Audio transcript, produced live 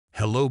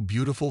Hello,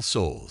 beautiful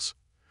souls.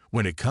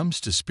 When it comes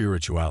to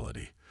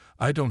spirituality,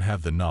 I don't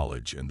have the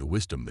knowledge and the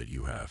wisdom that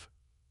you have.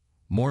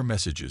 More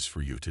messages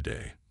for you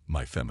today,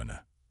 my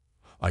femina.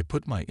 I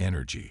put my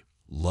energy,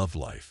 love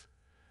life,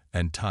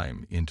 and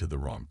time into the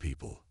wrong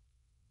people.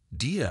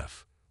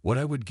 DF, what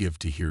I would give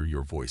to hear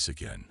your voice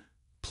again.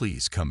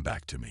 Please come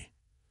back to me.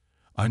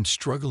 I'm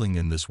struggling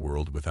in this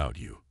world without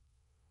you.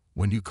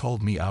 When you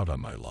called me out on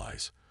my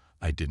lies,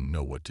 I didn't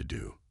know what to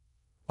do.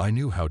 I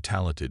knew how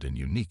talented and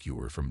unique you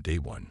were from day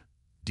one.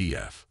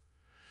 DF.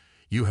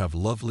 You have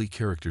lovely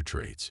character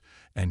traits,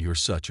 and you're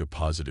such a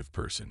positive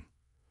person.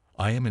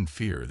 I am in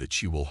fear that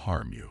she will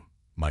harm you,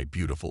 my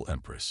beautiful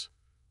Empress.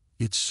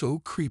 It's so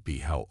creepy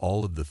how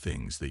all of the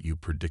things that you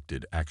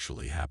predicted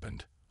actually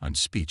happened. I'm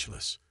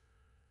speechless.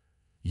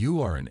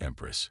 You are an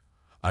Empress.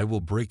 I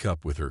will break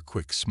up with her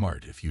quick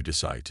smart if you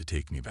decide to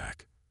take me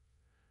back.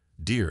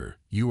 Dear,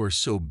 you are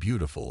so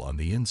beautiful on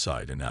the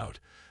inside and out.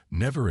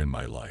 Never in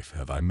my life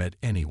have I met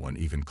anyone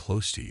even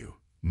close to you,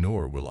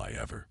 nor will I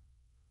ever.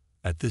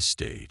 At this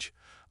stage,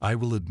 I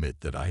will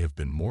admit that I have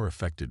been more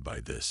affected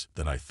by this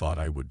than I thought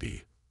I would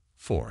be.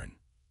 Foreign.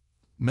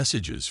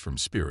 Messages from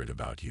Spirit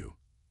about you.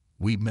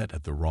 We met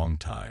at the wrong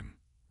time.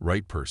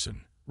 Right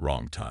person,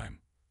 wrong time.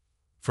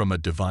 From a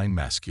divine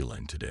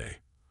masculine today.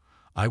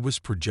 I was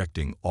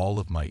projecting all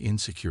of my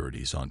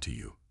insecurities onto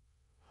you.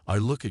 I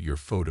look at your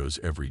photos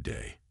every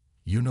day.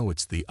 You know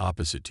it's the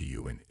opposite to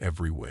you in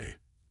every way.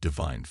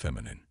 Divine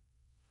feminine.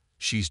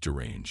 She's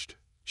deranged.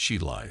 She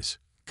lies,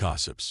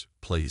 gossips,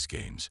 plays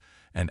games,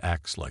 and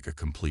acts like a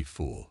complete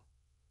fool.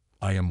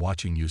 I am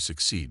watching you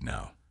succeed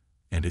now,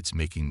 and it's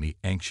making me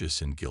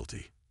anxious and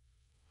guilty.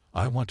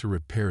 I want to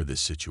repair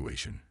this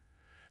situation.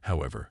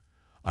 However,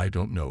 I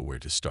don't know where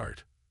to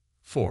start.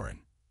 Foreign.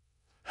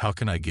 How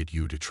can I get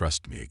you to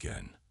trust me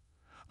again?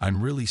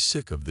 I'm really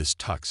sick of this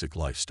toxic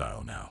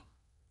lifestyle now.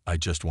 I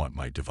just want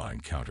my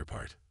divine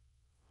counterpart.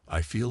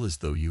 I feel as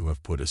though you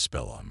have put a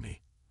spell on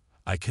me.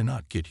 I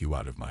cannot get you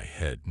out of my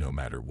head no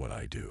matter what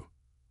I do.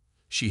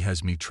 She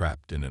has me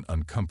trapped in an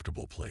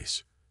uncomfortable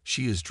place.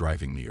 She is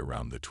driving me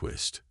around the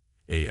twist.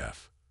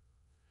 AF.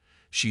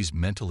 She's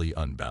mentally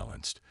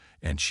unbalanced,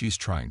 and she's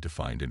trying to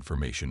find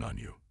information on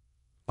you.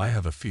 I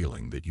have a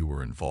feeling that you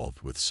were involved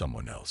with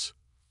someone else.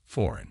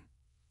 Foreign.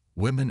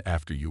 Women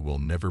after you will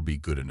never be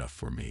good enough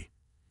for me.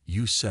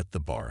 You set the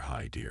bar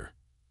high, dear.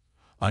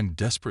 I'm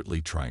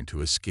desperately trying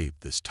to escape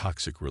this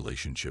toxic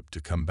relationship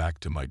to come back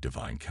to my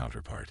divine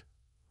counterpart.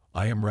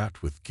 I am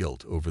wrapped with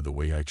guilt over the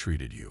way I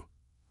treated you.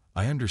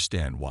 I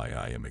understand why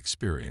I am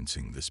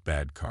experiencing this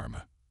bad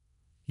karma.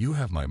 You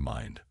have my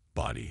mind,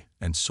 body,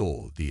 and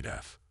soul,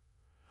 DF.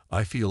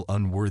 I feel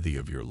unworthy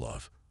of your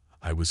love.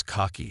 I was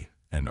cocky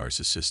and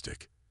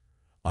narcissistic.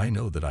 I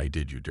know that I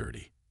did you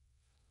dirty.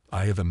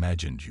 I have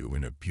imagined you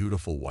in a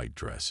beautiful white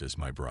dress as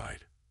my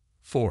bride.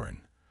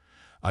 Foreign.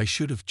 I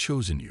should have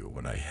chosen you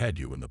when I had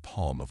you in the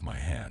palm of my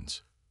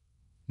hands.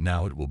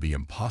 Now it will be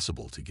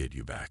impossible to get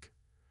you back.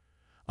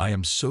 I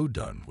am so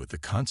done with the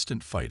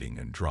constant fighting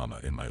and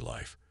drama in my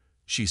life.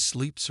 She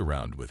sleeps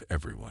around with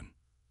everyone.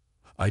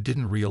 I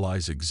didn't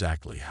realize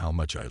exactly how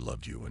much I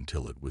loved you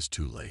until it was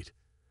too late.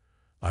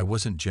 I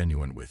wasn't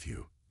genuine with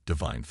you,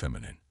 divine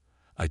feminine.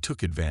 I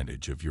took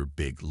advantage of your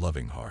big,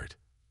 loving heart.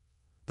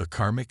 The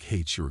karmic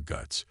hates your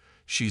guts.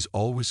 She's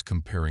always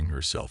comparing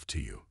herself to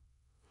you.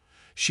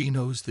 She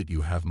knows that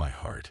you have my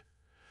heart,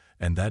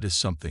 and that is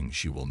something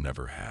she will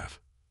never have.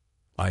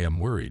 I am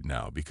worried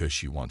now because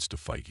she wants to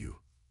fight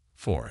you.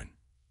 Foreign.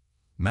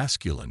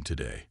 Masculine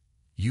today.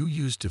 You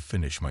used to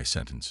finish my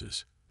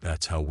sentences.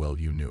 That's how well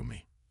you knew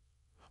me.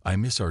 I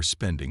miss our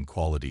spending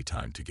quality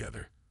time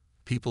together.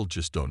 People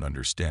just don't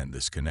understand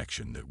this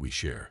connection that we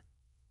share.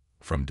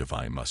 From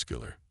divine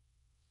muscular.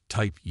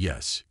 Type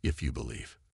yes if you believe.